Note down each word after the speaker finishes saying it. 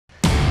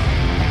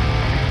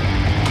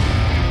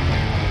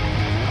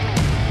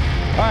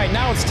right,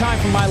 now it's time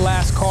for my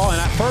last call,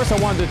 and at first I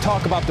wanted to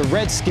talk about the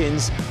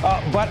Redskins,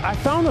 but I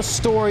found a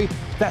story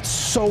that's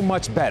so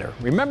much better.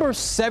 Remember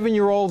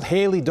 7-year-old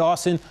Hailey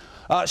Dawson?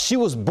 She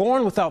was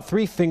born without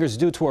 3 fingers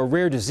due to a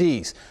rare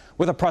disease.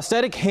 With a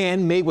prosthetic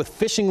hand made with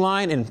fishing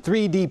line and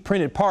 3D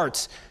printed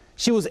parts,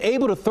 she was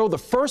able to throw the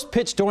first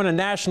pitch during a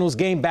Nationals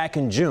game back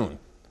in June.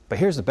 But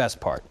here's the best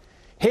part.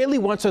 Hailey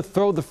wants to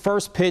throw the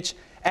first pitch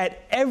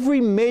at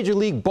every major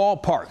league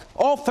ballpark,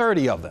 all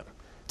 30 of them.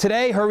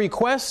 Today, her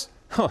request,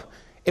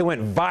 it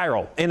went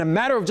viral. In a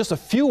matter of just a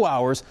few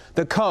hours,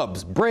 the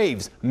Cubs,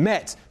 Braves,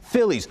 Mets,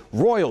 Phillies,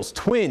 Royals,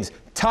 Twins,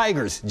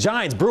 Tigers,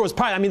 Giants, Brewers,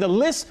 Pirates, the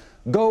list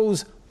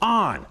goes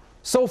on.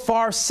 So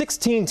far,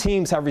 16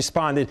 teams have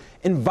responded,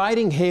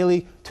 inviting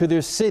Hailey to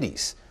their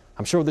cities.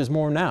 I'm sure there's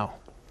more now.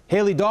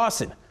 Hailey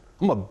Dawson,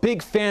 I'm a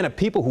big fan of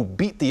people who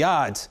beat the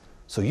odds,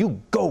 so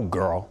you go,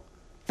 girl.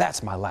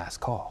 That's my last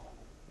call.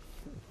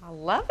 I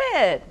love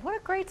it. What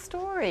a great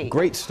story.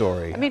 Great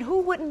story. Who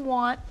wouldn't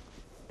want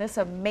this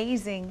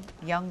amazing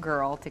young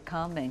girl to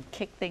come and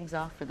kick things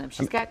off for them?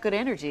 She's got good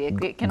energy.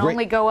 It can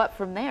only go up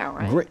from there,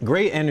 right?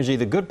 Great energy.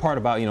 The good part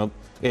about,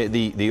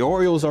 the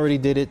Orioles already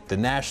did it, the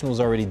Nationals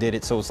already did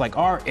it, so it's like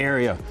our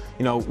area,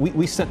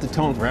 we set the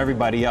tone for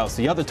everybody else.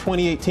 The other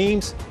 28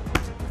 teams,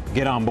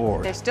 get on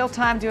board. There's still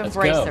time to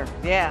embrace her.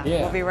 Yeah,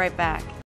 we'll be right back.